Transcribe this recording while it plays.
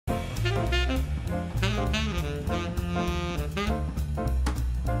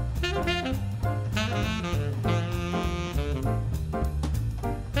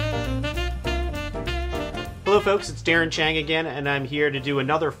folks, it's Deron Chang again, and I'm here to do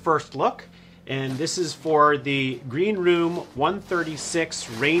another first look. And this is for the Greenroom 136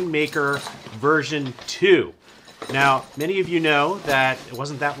 Rainmaker version 2. Now, many of you know that it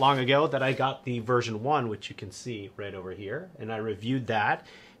wasn't that long ago that I got the version 1, which you can see right over here, and I reviewed that.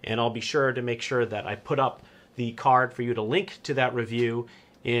 And I'll be sure to make sure that I put up the card for you to link to that review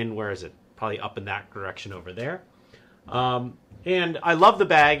in, where is it? Probably up in that direction over there. And I love the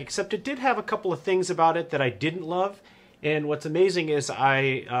bag, except it did have a couple of things about it that I didn't love. And what's amazing is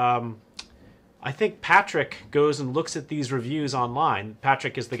I think Patrick goes and looks at these reviews online.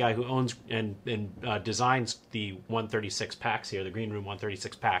 Patrick is the guy who owns and designs the 136 packs here, the Greenroom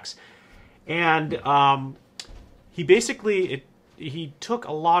 136 packs. And he basically, he took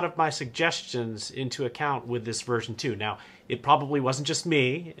a lot of my suggestions into account with this version 2. Now, it probably wasn't just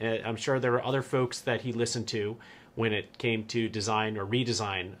me. I'm sure there were other folks that he listened to when it came to design or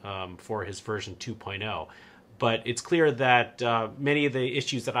redesign for his version 2.0. But it's clear that many of the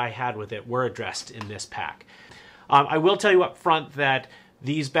issues that I had with it were addressed in this pack. I will tell you up front that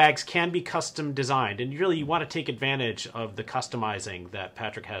these bags can be custom designed, and really you want to take advantage of the customizing that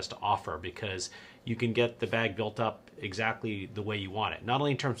Patrick has to offer, because you can get the bag built up exactly the way you want it, not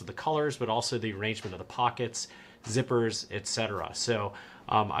only in terms of the colors, but also the arrangement of the pockets, zippers, etc. So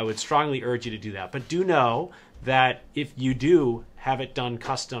I would strongly urge you to do that. But do know that if you do have it done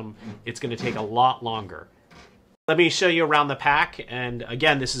custom, it's going to take a lot longer. Let me show you around the pack, and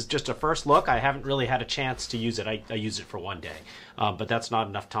again, this is just a first look. I haven't really had a chance to use it. I used it for one day, but that's not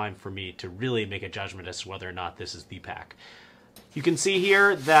enough time for me to really make a judgment as to whether or not this is the pack. You can see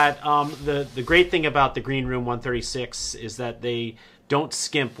here that the great thing about the Greenroom 136 is that they don't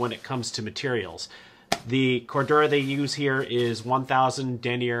skimp when it comes to materials. The Cordura they use here is 1000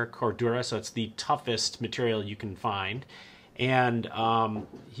 denier Cordura, so it's the toughest material you can find. And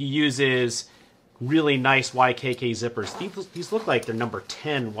he uses really nice YKK zippers. These look like they're number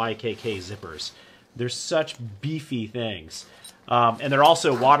 10 YKK zippers. They're such beefy things. And they're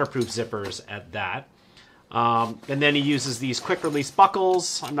also waterproof zippers at that. And then he uses these quick release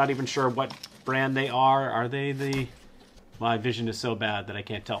buckles. I'm not even sure what brand they are. Are they the... My vision is so bad that I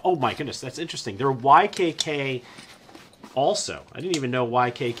can't tell. Oh my goodness, that's interesting. They're YKK also. I didn't even know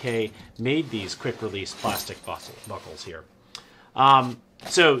YKK made these quick release plastic buckles here.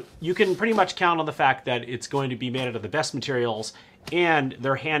 So you can pretty much count on the fact that it's going to be made out of the best materials, and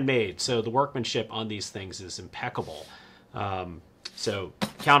they're handmade. So the workmanship on these things is impeccable. So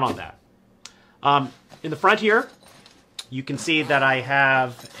count on that. In the front here, you can see that I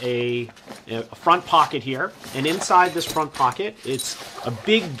have a front pocket here, and inside this front pocket, it's a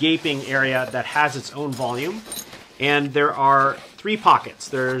big gaping area that has its own volume, and there are 3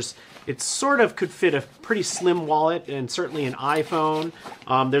 pockets. It sort of could fit a pretty slim wallet and certainly an iPhone.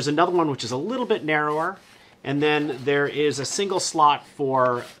 There's another one which is a little bit narrower, and then there is a single slot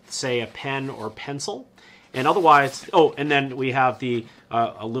for, say, a pen or pencil, and otherwise, oh, and then we have the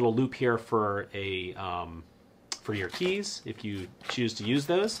a little loop here for a for your keys, if you choose to use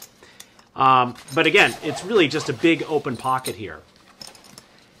those. But again, it's really just a big open pocket here.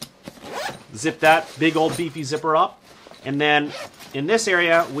 Zip that big old beefy zipper up. And then in this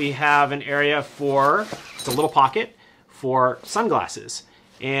area, we have an area for, it's a little pocket, for sunglasses.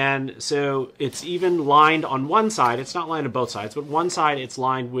 And so it's even lined on one side. It's not lined on both sides, but one side it's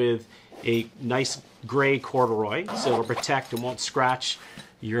lined with a nice gray corduroy, so it'll protect and won't scratch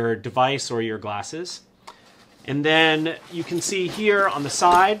your device or your glasses. And then you can see here on the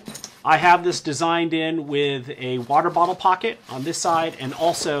side, I have this designed in with a water bottle pocket on this side and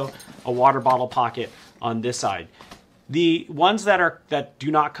also a water bottle pocket on this side. The ones that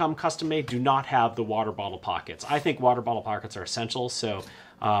do not come custom made do not have the water bottle pockets. I think water bottle pockets are essential, so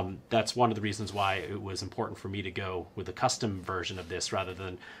that's one of the reasons why it was important for me to go with a custom version of this rather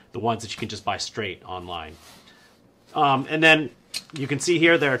than the ones that you can just buy straight online. And then you can see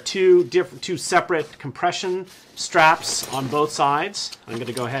here there are two separate compression straps on both sides. I'm going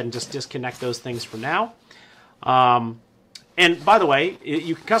to go ahead and just disconnect those things for now. And by the way,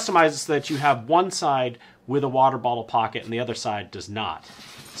 you can customize it so that you have one side with a water bottle pocket and the other side does not.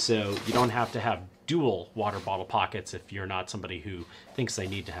 So you don't have to have dual water bottle pockets if you're not somebody who thinks they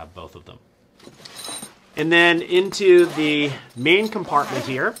need to have both of them. And then into the main compartment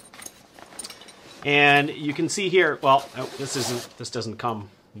here. And you can see here, well, this doesn't come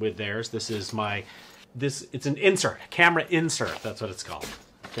with theirs. This is it's an insert, a camera insert. That's what it's called.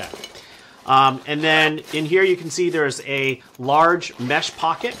 Okay. And then in here you can see there's a large mesh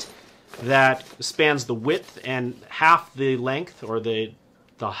pocket that spans the width and half the length or the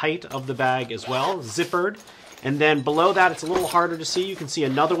height of the bag as well, zippered. And then below that, it's a little harder to see. You can see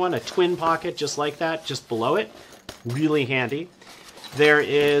another one, a twin pocket just like that, just below it. Really handy. There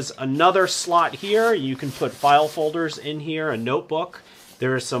is another slot here. You can put file folders in here, a notebook.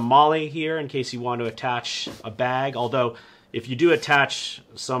 There is some MOLLE here in case you want to attach a bag, although if you do attach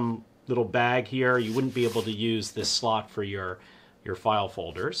some little bag here, you wouldn't be able to use this slot for your file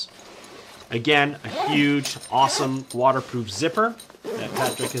folders. Again, a huge, awesome waterproof zipper that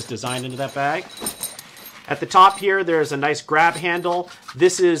Patrick has designed into that bag. At the top here, there's a nice grab handle.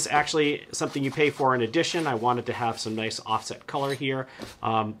 This is actually something you pay for in addition. I wanted to have some nice offset color here.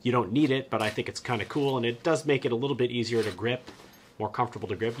 You don't need it, but I think it's kind of cool, and it does make it a little bit easier to grip, more comfortable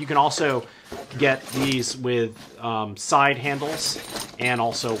to grip. You can also get these with side handles and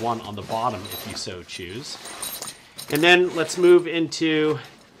also one on the bottom if you so choose. And then let's move into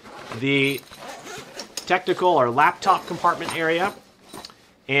the technical or laptop compartment area.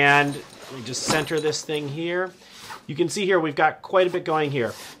 And we just center this thing here. You can see here we've got quite a bit going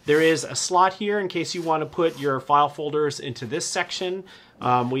here. There is a slot here in case you want to put your file folders into this section.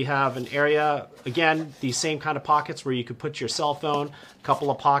 We have an area, again, these same kind of pockets where you could put your cell phone, a couple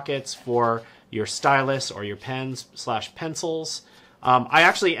of pockets for your stylus or your pens / pencils. I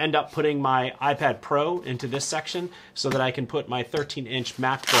actually end up putting my iPad Pro into this section so that I can put my 13-inch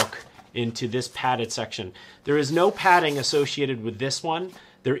MacBook into this padded section. There is no padding associated with this one.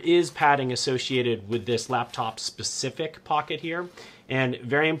 There is padding associated with this laptop-specific pocket here. And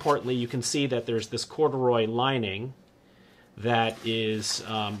very importantly, you can see that there's this corduroy lining that is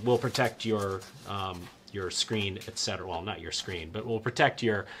will protect your screen, etc. Well, not your screen, but will protect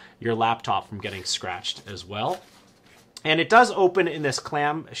your laptop from getting scratched as well. And it does open in this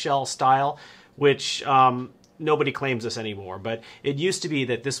clamshell style, which nobody claims this anymore, but it used to be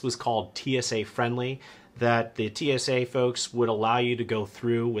that this was called TSA friendly, that the TSA folks would allow you to go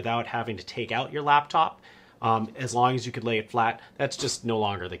through without having to take out your laptop as long as you could lay it flat. That's just no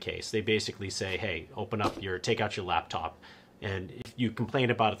longer the case. They basically say, hey, take out your laptop. And if you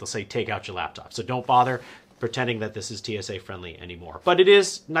complain about it, they'll say, take out your laptop. So don't bother pretending that this is TSA friendly anymore. But it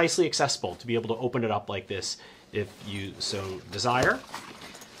is nicely accessible to be able to open it up like this if you so desire.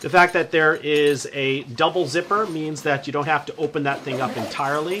 The fact that there is a double zipper means that you don't have to open that thing up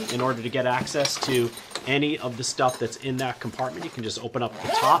entirely in order to get access to any of the stuff that's in that compartment. You can just open up the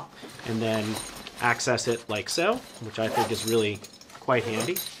top and then access it like so, which I think is really quite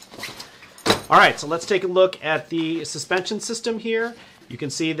handy. All right, so let's take a look at the suspension system here. You can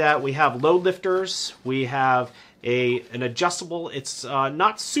see that we have load lifters. We have an adjustable. It's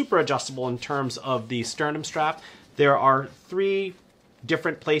not super adjustable in terms of the sternum strap. There are 3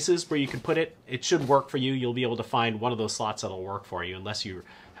 different places where you can put it. It should work for you. You'll be able to find one of those slots that'll work for you unless you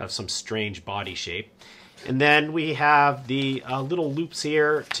have some strange body shape. And then we have the little loops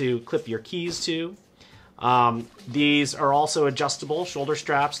here to clip your keys to. These are also adjustable shoulder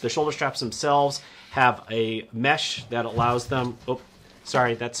straps. The shoulder straps themselves have a mesh that allows them... Oh,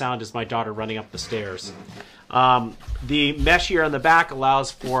 sorry, that sound is my daughter running up the stairs. The mesh here on the back allows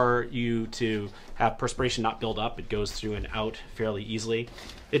for you to have perspiration not build up. It goes through and out fairly easily.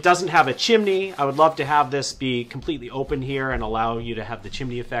 It doesn't have a chimney. I would love to have this be completely open here and allow you to have the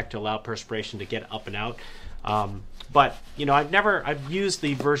chimney effect to allow perspiration to get up and out. But you know, I've used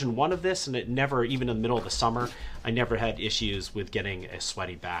the version 1 of this, and it never, even in the middle of the summer, I never had issues with getting a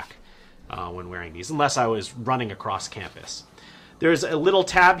sweaty back when wearing these, unless I was running across campus. There's a little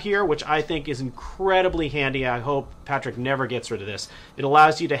tab here, which I think is incredibly handy. I hope Patrick never gets rid of this. It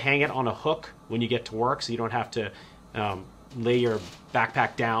allows you to hang it on a hook when you get to work, so you don't have to lay your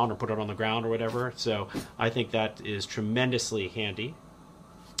backpack down or put it on the ground or whatever. So I think that is tremendously handy.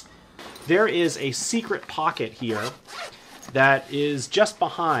 There is a secret pocket here that is just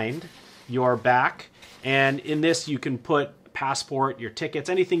behind your back, and in this you can put passport, your tickets,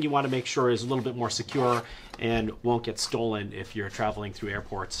 anything you want to make sure is a little bit more secure and won't get stolen if you're traveling through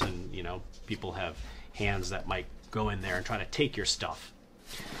airports and, you know, people have hands that might go in there and try to take your stuff.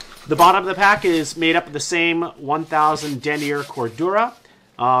 The bottom of the pack is made up of the same 1000 denier Cordura.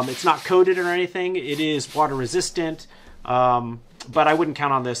 It's not coated or anything. It is water resistant, but I wouldn't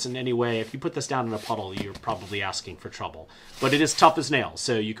count on this in any way. If you put this down in a puddle, you're probably asking for trouble. But it is tough as nails,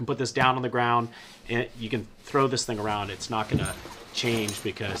 so you can put this down on the ground and you can throw this thing around. It's not going to change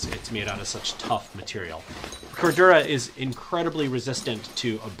because it's made out of such tough material. Cordura is incredibly resistant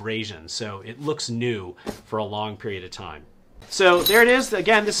to abrasion, so it looks new for a long period of time. So there it is.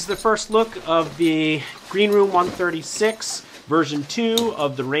 Again, this is the first look of the Greenroom 136 version 2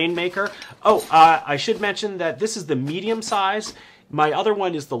 of the Rainmaker. Oh, I should mention that this is the medium size. My other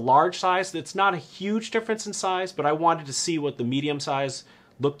one is the large size. It's not a huge difference in size, but I wanted to see what the medium size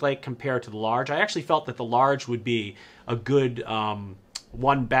looked like compared to the large. I actually felt that the large would be a good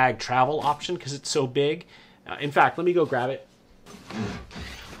one bag travel option because it's so big. In fact, let me go grab it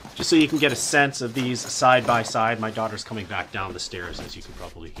just so you can get a sense of these side by side. My daughter's coming back down the stairs, as you can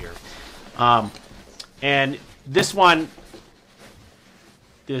probably hear. And this one,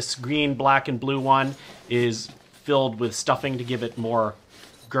 this green, black, and blue one is filled with stuffing to give it more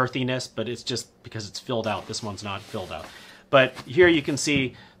girthiness, but it's just because it's filled out. This one's not filled out. But here you can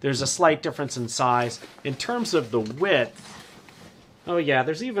see there's a slight difference in size. In terms of the width, oh yeah,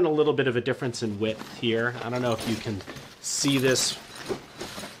 there's even a little bit of a difference in width here. I don't know if you can see this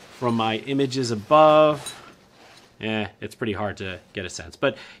from my images above. It's pretty hard to get a sense.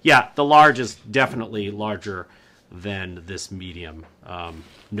 But yeah, the large is definitely larger than this medium,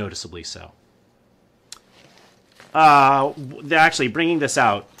 noticeably so. Actually, bringing this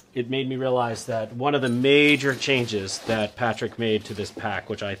out, it made me realize that one of the major changes that Patrick made to this pack,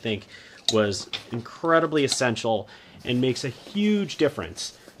 which I think was incredibly essential and makes a huge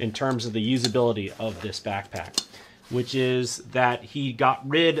difference in terms of the usability of this backpack, which is that he got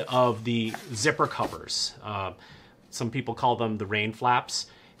rid of the zipper covers. Some people call them the rain flaps,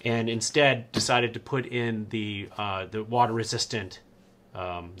 and instead decided to put in the water-resistant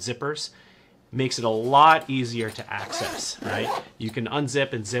zippers. Makes it a lot easier to access, right? You can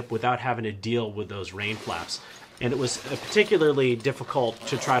unzip and zip without having to deal with those rain flaps. And it was particularly difficult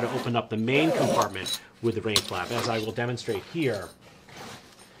to try to open up the main compartment with the rain flap, as I will demonstrate here.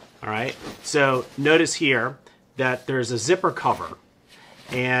 All right, so notice here that there's a zipper cover,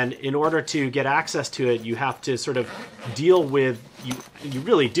 and in order to get access to it, you have to sort of deal with, you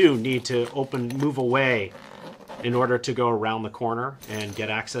really do need to move away in order to go around the corner and get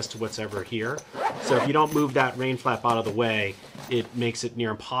access to what's ever here. So if you don't move that rain flap out of the way, it makes it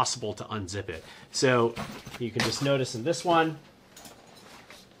near impossible to unzip it. So you can just notice in this one,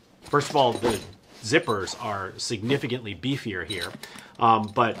 first of all, the zippers are significantly beefier here,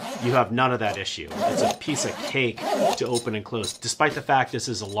 but you have none of that issue. It's a piece of cake to open and close, despite the fact this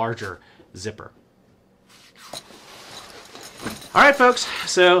is a larger zipper. All right, folks,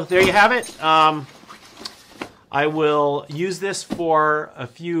 so there you have it. I will use this for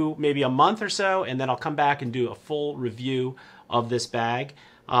maybe a month or so, and then I'll come back and do a full review of this bag.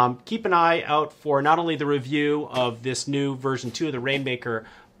 Keep an eye out for not only the review of this new version 2 of the Rainmaker,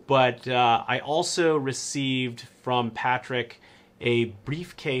 but I also received from Patrick a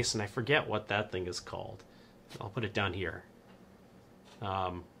briefcase, and I forget what that thing is called. I'll put it down here.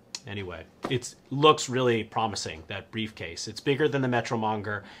 Anyway, it looks really promising, that briefcase. It's bigger than the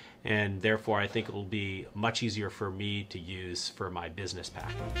Metromonger, and therefore I think it will be much easier for me to use for my business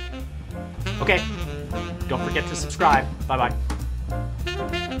pack. Okay, don't forget to subscribe.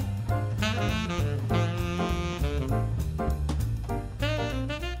 Bye-bye.